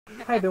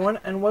Hi everyone,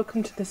 and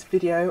welcome to this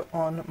video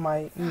on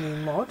my new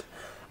mod.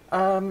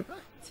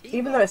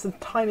 Even though it's the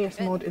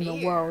tiniest mod in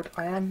the world,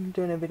 I am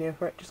doing a video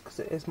for it just because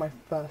it is my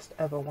first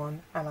ever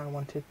one and I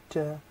wanted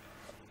to,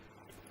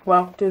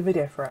 well, do a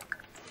video for it.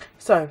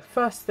 So,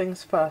 first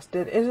things first,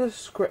 it is a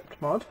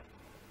script mod,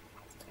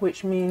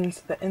 which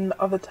means that in the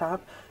other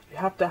tab you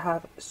have to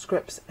have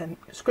script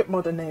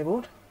mod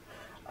enabled.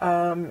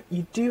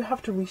 You do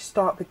have to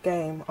restart the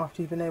game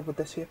after you've enabled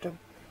this, so you have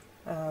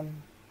to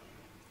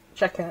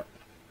check it,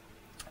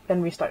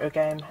 then restart your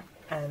game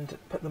and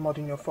put the mod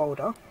in your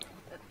folder.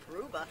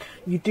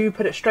 You do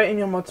put it straight in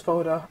your mods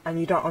folder and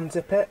you don't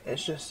unzip it,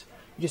 it's just,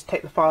 you just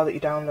take the file that you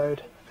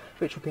download,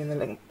 which will be in the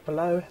link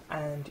below,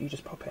 and you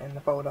just pop it in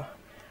the folder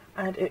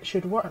and it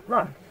should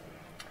run.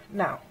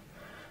 Now,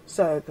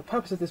 so the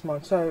purpose of this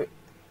mod, so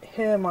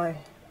here are my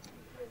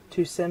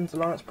two Sims, the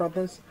Lawrence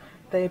brothers.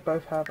 They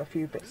both have a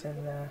few bits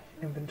in their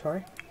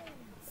inventory.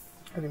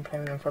 I've been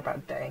playing with them for about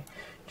a day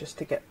just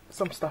to get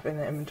some stuff in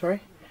their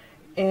inventory.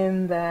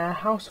 In their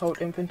household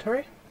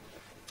inventory,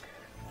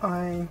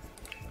 I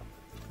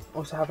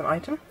also have an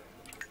item.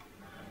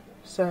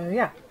 So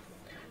yeah,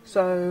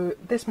 so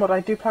this mod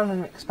I do plan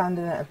on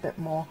expanding it a bit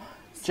more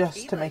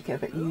just to make it a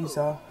bit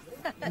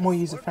more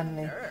user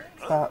friendly,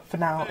 but for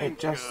now it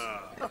just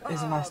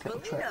is a nice little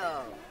trick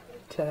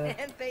to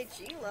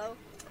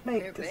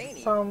make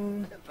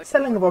some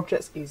selling of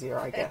objects easier,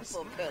 I guess.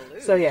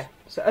 So yeah,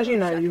 so as you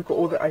know, you've got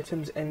all the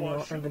items in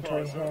your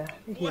inventory here,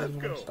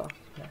 and stuff.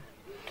 Yeah.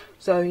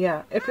 So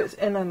yeah, if it's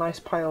in a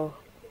nice pile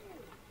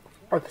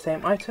of the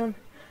same item,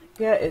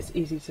 yeah, it's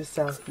easy to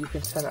sell. You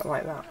can sell it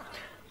like that.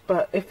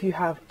 But if you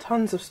have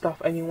tons of stuff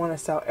and you want to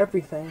sell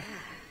everything,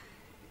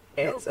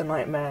 it's a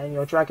nightmare, and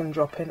you're drag and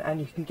dropping,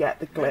 and you can get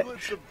the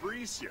glitch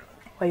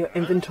where your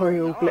inventory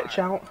will glitch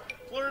out.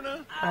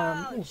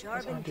 That's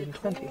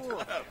 120.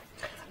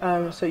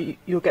 So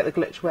you'll get the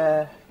glitch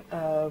where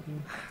your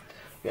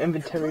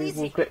inventory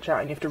will glitch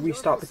out and you have to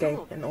restart the game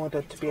in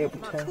order to be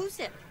able to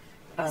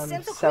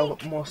sell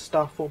more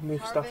stuff or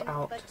move stuff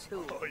out.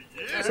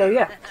 So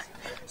yeah,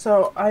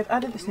 so I've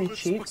added this new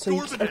cheat, so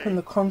you just open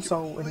the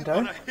console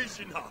window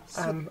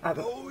at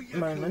the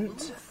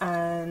moment,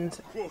 and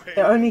it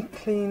only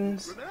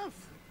cleans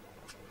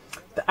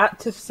the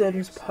active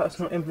Sims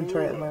personal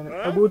inventory at the moment.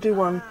 I will do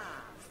one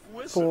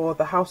for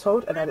the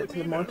household and add it to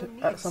the mod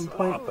at some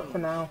point, but for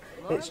now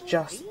it's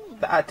just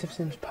the active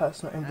Sims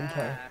personal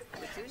inventory.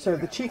 So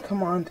the cheat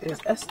command is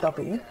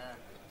sw.clean.pi,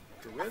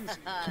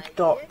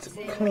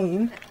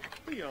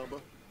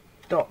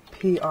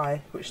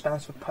 which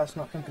stands for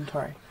personal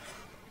inventory.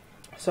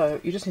 So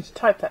you just need to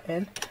type that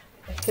in,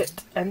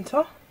 hit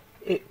enter,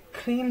 it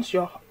cleans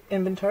your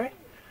inventory,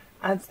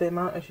 adds the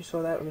amount, as you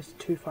saw there, it was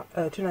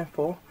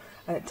 294,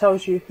 and it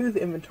tells you who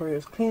the inventory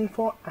was cleaned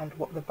for and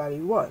what the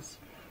value was.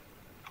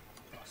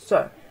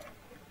 So,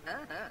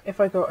 if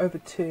I go over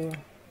to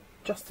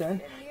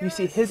Justin, you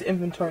see his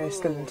inventory is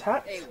still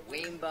intact,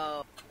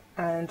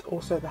 and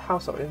also the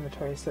household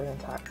inventory is still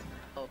intact.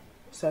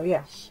 So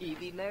yeah,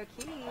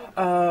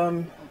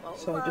 so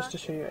just to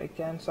show you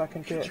again, so I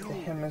can do it for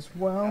him as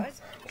well.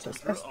 So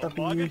it's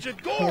sw.clean.pi,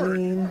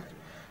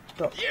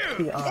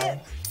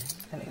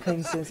 and it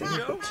cleans his, and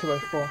you've got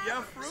 204.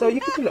 So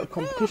you could do a little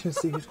competition to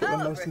see who's got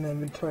the most in the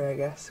inventory, I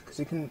guess, because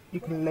you can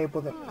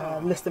label them,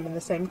 list them in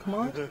the same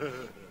command.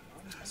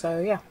 So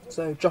yeah,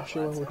 so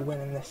Joshua would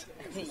win in this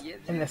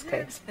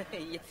case.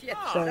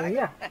 So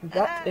yeah,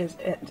 that is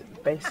it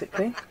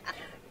basically.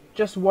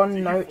 Just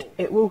one note,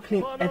 it will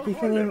clean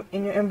everything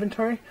in your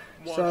inventory,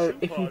 so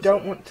if you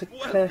don't want to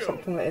clear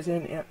something that is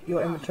in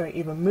your inventory,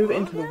 either move it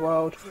into the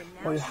world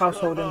or your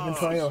household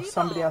inventory or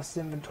somebody else's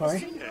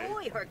inventory,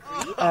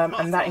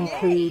 and that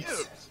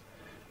includes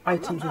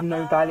items with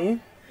no value.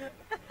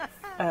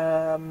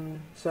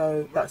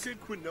 So that's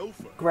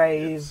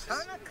graves,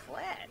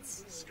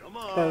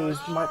 those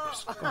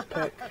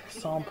microscopic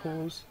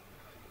samples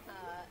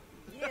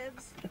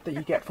that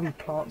you get from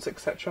plants,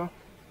 etc.,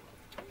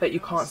 that you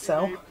can't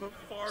sell,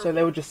 so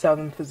they will just sell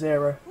them for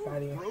 0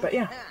 value. But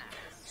yeah,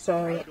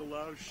 so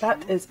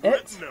that is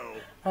it.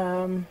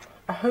 I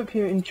hope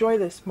you enjoy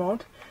this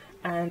mod,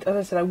 and as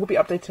I said, I will be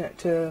updating it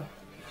to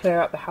clear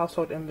out the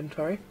household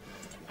inventory,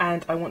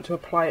 and I want to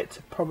apply it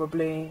to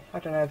probably, I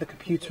don't know, the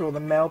computer or the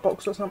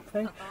mailbox or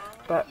something,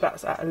 but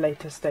that's at a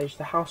later stage.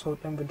 The household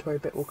inventory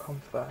bit will come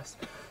first.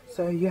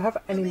 So if you have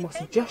any more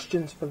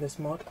suggestions for this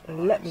mod,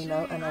 let me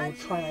know and I will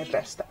try my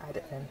best to add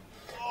it in.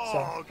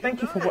 So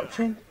thank you for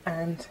watching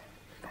and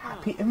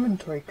happy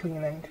inventory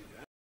cleaning.